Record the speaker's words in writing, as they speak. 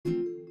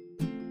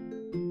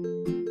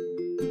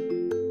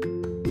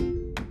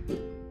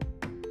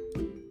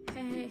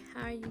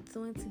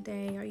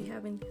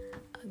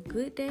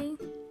good day.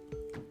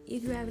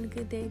 If you're having a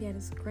good day, that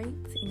is great.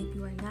 And if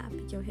you are not,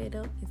 pick your head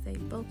up and stay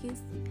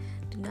focused.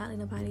 Do not let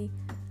nobody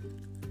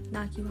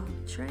knock you off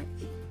track.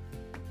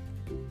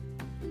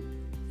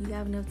 You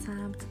have enough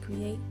time to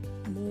create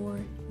more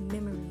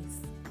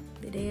memories.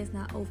 The day is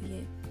not over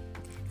yet.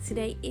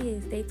 Today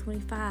is day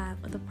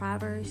 25 of the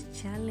Proverbs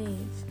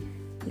Challenge.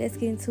 Let's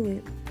get into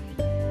it.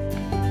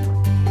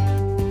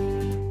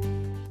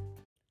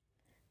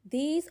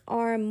 These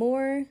are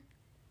more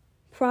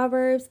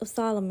Proverbs of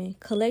Solomon,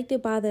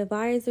 collected by the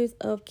advisors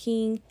of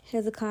King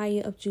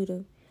Hezekiah of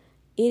Judah.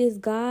 It is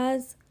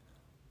God's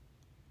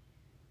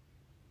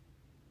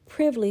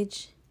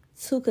privilege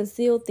to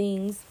conceal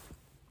things,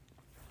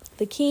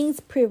 the king's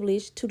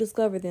privilege to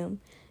discover them.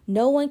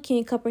 No one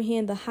can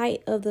comprehend the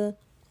height of the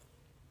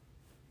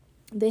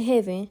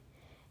heaven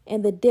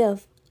and the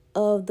depth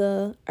of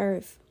the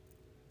earth,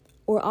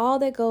 or all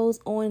that goes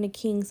on in the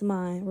king's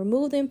mind.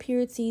 Remove the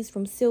impurities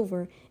from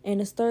silver, and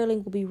the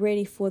sterling will be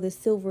ready for the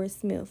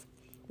silversmith.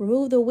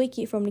 Remove the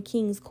wicked from the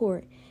king's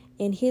court,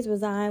 and his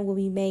resign will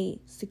be made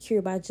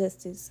secure by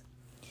justice.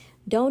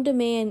 Don't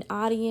demand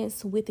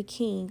audience with the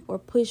king or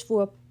push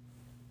for a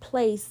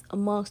place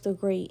amongst the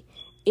great.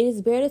 It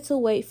is better to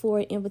wait for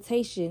an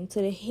invitation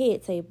to the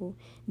head table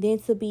than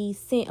to be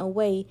sent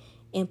away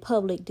in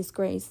public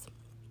disgrace.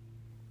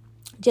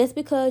 Just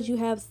because you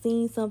have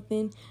seen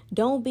something,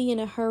 don't be in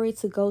a hurry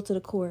to go to the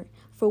court.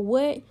 For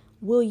what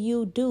will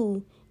you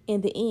do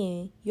in the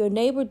end? Your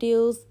neighbor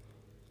deals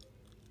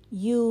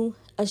you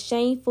a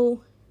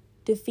shameful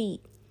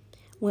defeat.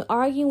 When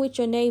arguing with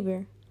your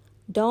neighbor,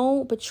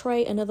 don't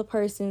betray another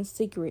person's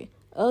secret.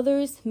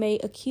 Others may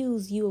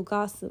accuse you of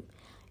gossip,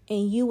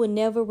 and you will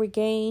never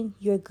regain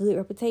your good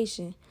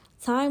reputation.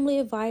 Timely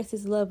advice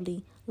is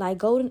lovely, like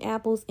golden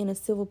apples in a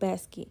silver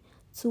basket.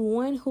 To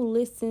one who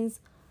listens,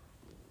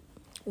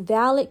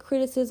 valid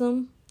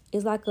criticism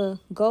is like a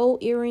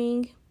gold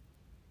earring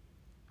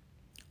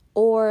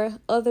or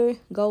other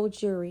gold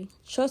jewelry.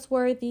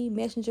 Trustworthy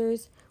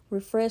messengers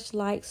refresh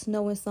like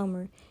snow in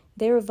summer.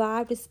 They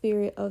revive the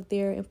spirit of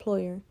their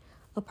employer.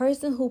 A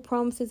person who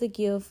promises a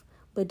gift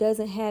but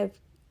doesn't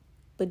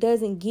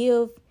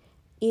give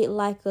it,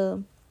 like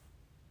a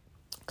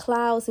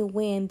clouds and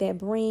wind that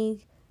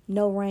bring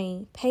no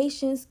rain.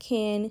 Patience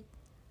can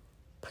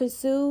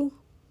persuade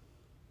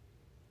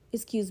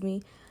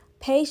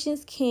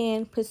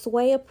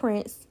a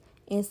prince,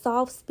 and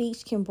soft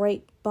speech can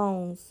break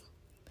bones.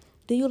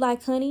 Do you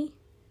like honey?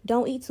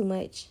 Don't eat too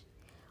much,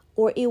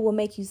 or it will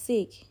make you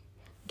sick.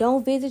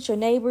 Don't visit your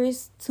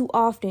neighbors too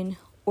often,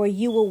 or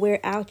you will wear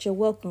out your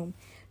welcome.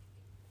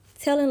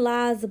 Telling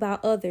lies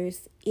about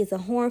others is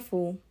as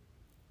harmful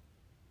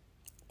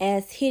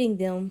as hitting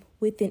them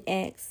with an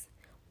axe.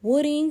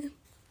 Wounding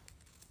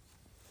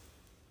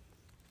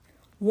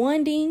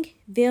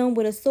them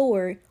with a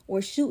sword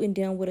or shooting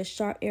them with a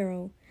sharp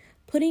arrow.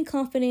 Putting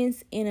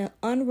confidence in an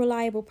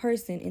unreliable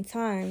person in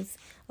times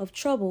of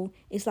trouble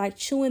is like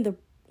chewing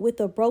with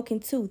a broken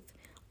tooth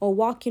or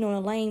walking on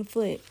a lame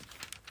foot.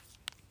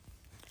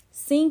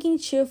 Singing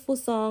cheerful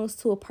songs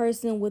to a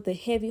person with a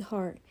heavy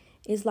heart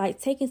is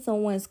like taking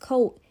someone's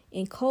coat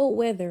in cold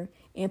weather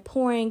and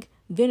pouring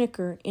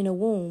vinegar in a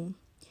wound.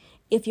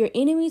 If your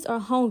enemies are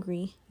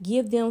hungry,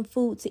 give them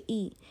food to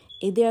eat.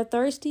 If they are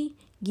thirsty,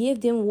 give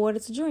them water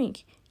to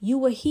drink. You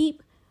will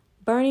heap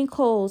burning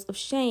coals of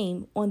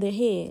shame on their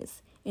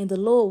heads, and the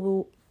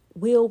Lord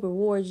will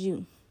reward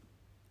you.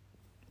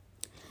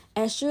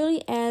 As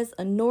surely as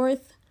a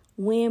north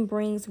wind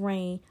brings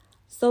rain,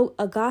 so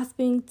a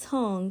gossiping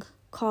tongue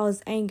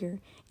causes anger.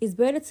 It's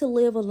better to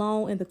live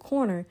alone in the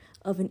corner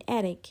of an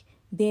attic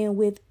than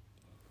with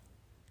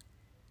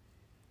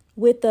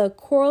a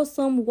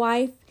quarrelsome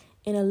wife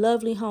in a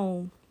lovely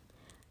home.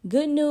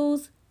 Good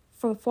news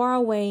from far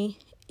away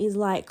is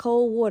like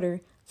cold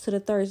water to the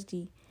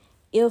thirsty.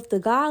 If the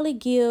godly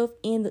give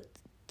in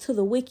to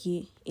the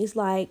wicked, it's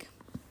like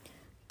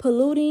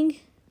polluting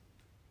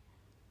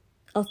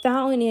a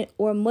fountain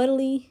or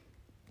muddily.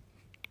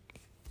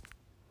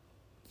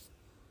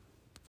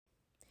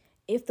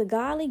 If the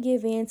godly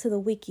give in to the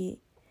wicked,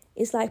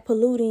 it's like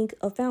polluting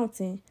a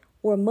fountain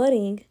or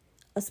mudding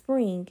a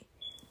spring.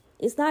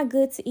 It's not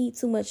good to eat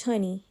too much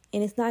honey,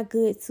 and it's not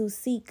good to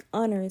seek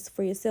honors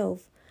for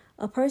yourself.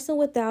 A person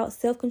without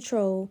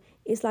self-control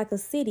is like a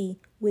city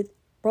with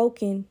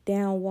broken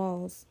down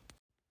walls.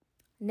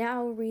 Now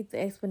I will read the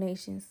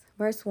explanations.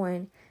 Verse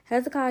 1.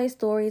 Hezekiah's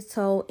story is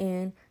told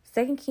in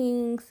 2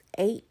 Kings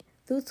 8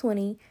 through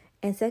 20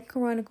 and 2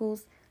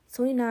 Chronicles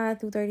 29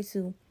 through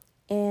 32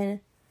 and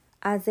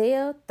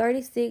Isaiah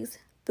 36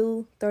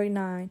 through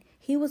 39.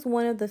 He was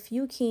one of the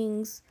few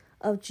kings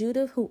of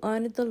Judah who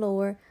honored the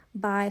Lord.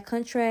 By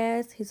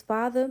contrast, his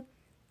father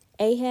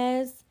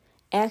Ahaz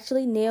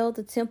actually nailed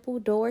the temple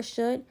door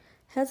shut.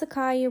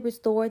 Hezekiah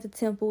restored the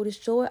temple,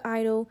 destroyed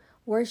idol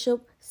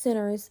worship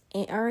centers,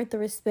 and earned the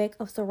respect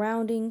of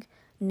surrounding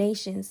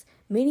nations,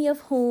 many of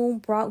whom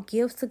brought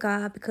gifts to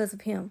God because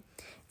of him.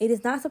 It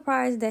is not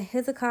surprising that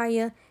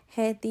Hezekiah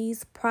had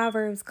these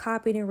proverbs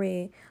copied and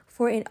read,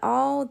 For in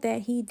all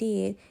that he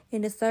did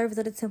in the service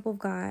of the temple of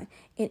God,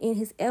 and in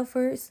his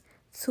efforts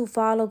to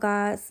follow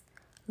God's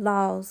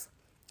laws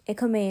and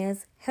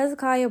commands,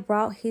 Hezekiah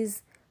brought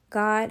his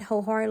God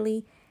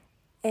wholeheartedly.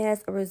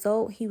 As a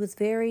result, he was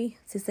very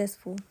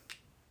successful.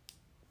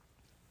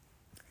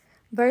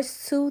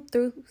 Verse 2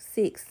 through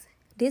 6.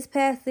 This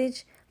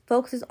passage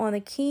focuses on the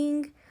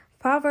king.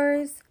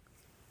 Proverbs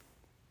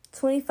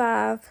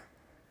 25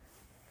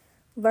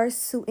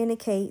 verse 2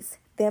 indicates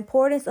the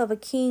importance of a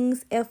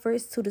king's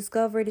efforts to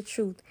discover the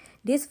truth.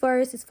 This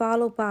verse is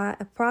followed by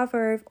a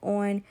proverb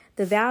on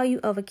the value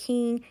of a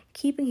king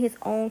keeping his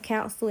own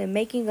counsel and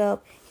making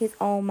up his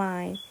own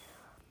mind.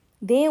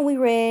 Then we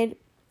read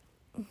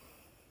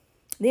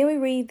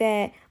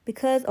that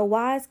because a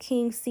wise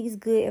king seeks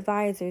good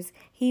advisors,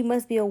 he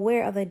must be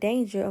aware of the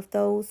danger of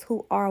those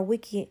who are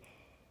wicked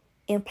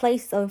in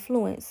places of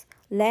influence.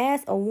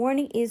 Last, a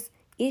warning is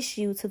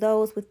issued to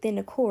those within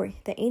the court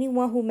that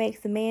anyone who makes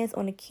demands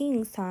on the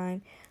king's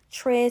time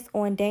treads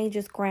on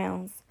dangerous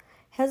grounds.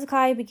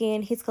 Hezekiah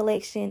began his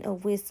collection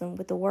of wisdom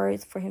with the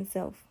words for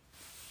himself.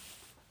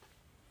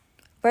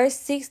 Verse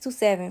 6 to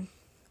 7.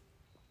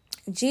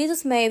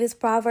 Jesus made this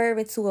proverb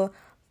into a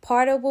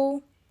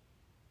parable.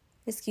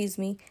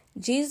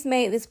 Jesus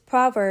made this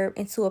proverb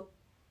into a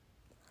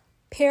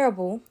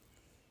parable.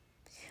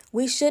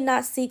 We should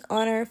not seek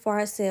honor for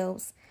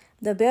ourselves.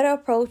 The better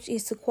approach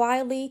is to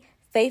quietly,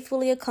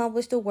 faithfully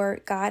accomplish the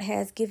work God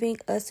has given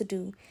us to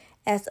do.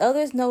 As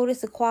others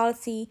notice the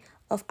quality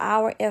of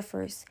our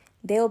efforts,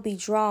 they'll be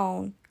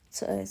drawn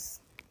to us.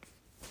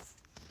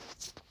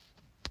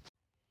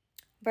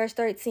 Verse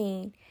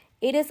 13.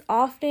 It is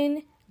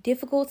often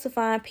difficult to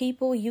find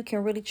people you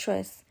can really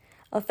trust.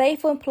 A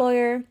faithful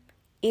employer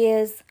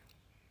is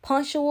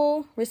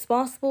punctual,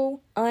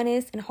 responsible,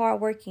 honest, and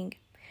hardworking.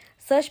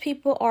 Such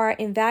people are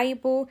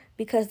invaluable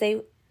because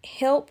they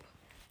help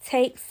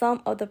take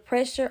some of the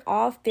pressure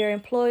off their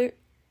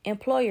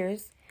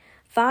employers.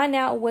 Find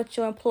out what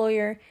your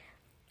employer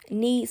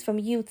needs from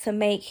you to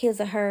make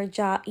his or her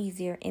job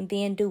easier, and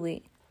then do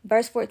it.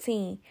 Verse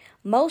 14.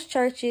 Most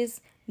churches,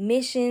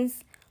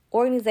 missions,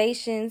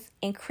 organizations,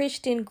 and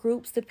Christian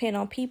groups depend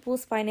on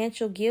people's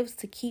financial gifts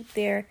to keep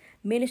their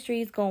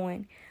ministries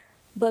going.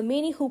 But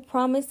many who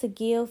promise to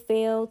give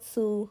fail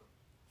to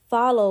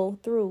follow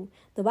through.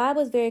 The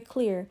Bible is very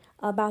clear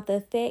about the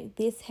effect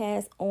this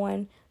has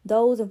on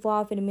those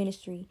involved in the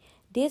ministry.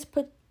 This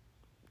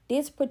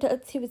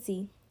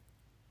productivity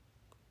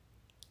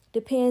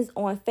depends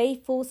on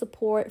faithful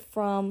support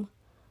from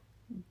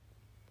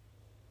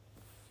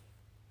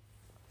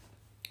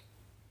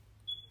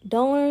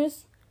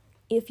donors.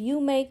 If you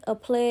make a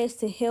pledge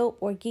to help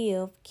or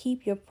give,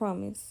 keep your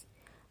promise.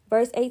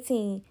 Verse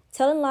 18.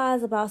 Telling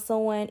lies about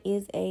someone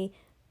is a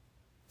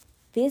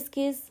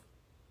viscous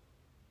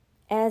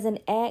as an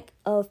act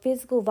of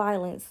physical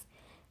violence.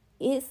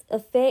 Its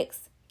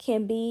effects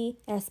can be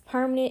as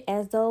permanent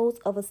as those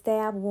of a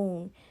stab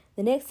wound.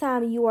 The next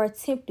time you are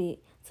tempted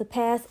to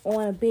pass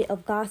on a bit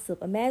of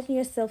gossip, imagine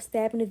yourself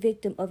stabbing a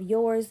victim of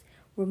yours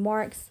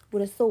remarks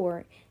with a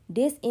sword.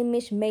 This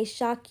image may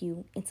shock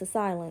you into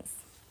silence.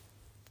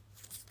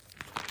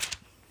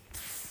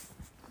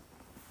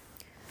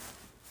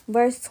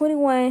 Verse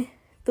 21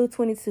 through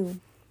 22.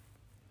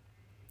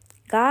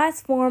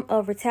 God's form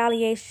of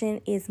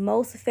retaliation is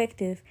most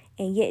effective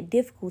and yet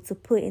difficult to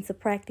put into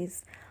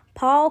practice.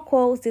 Paul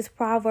quotes this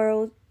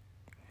proverb.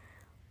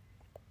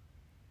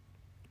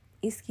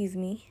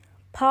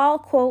 Paul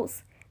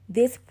quotes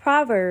this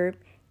proverb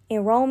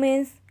in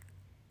Romans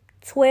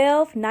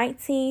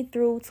 12:19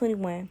 through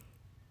 21.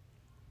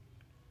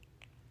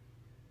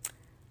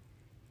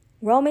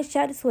 Romans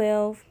chapter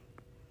 12,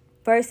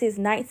 verses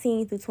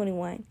 19 through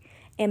 21.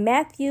 And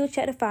Matthew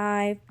chapter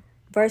 5,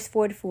 verse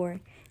 44.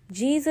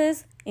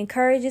 Jesus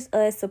encourages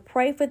us to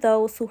pray for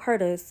those who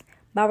hurt us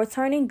by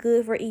returning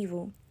good for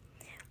evil.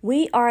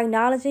 We are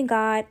acknowledging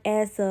God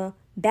as the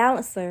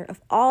balancer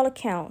of all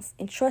accounts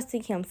and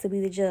trusting him to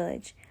be the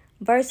judge.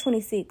 Verse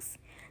 26.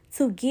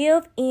 To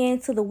give in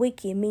to the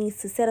wicked means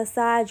to set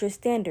aside your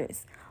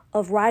standards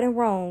of right and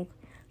wrong.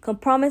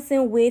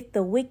 Compromising with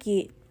the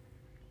wicked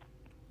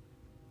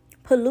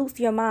pollutes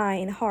your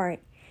mind and heart.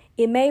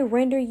 It may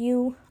render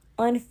you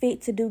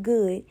unfit to do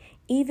good,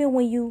 even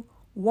when you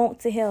want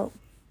to help.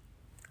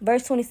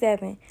 Verse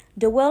 27.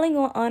 Dwelling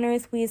on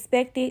honors we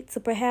expected to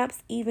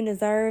perhaps even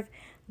deserve,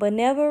 but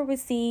never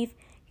receive,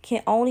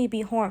 can only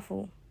be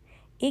harmful.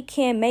 It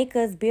can make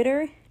us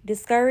bitter,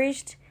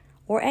 discouraged,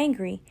 or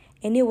angry,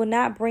 and it will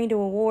not bring the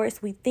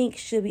rewards we think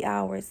should be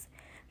ours.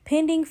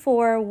 Pending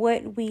for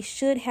what we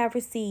should have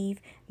received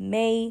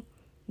may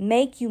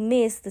make you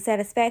miss the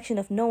satisfaction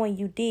of knowing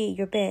you did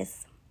your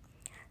best.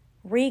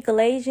 Read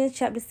Galatians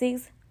chapter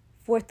 6,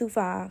 4 through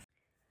 5.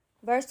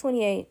 Verse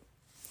 28.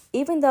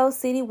 Even though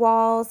city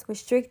walls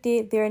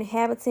restricted their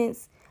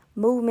inhabitants'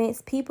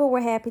 movements, people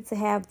were happy to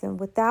have them.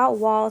 Without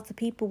walls, the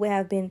people would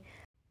have been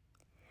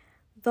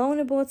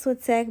vulnerable to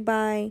attack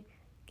by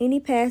any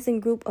passing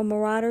group of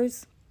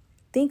marauders.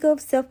 Think of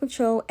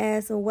self-control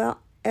as a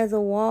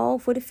wall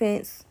for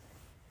defense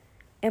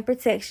and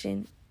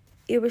protection.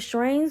 It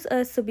restrains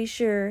us to be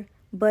sure,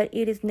 but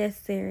it is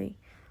necessary.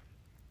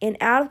 An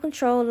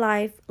out-of-control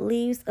life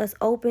leaves us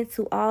open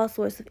to all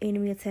sorts of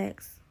enemy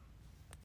attacks.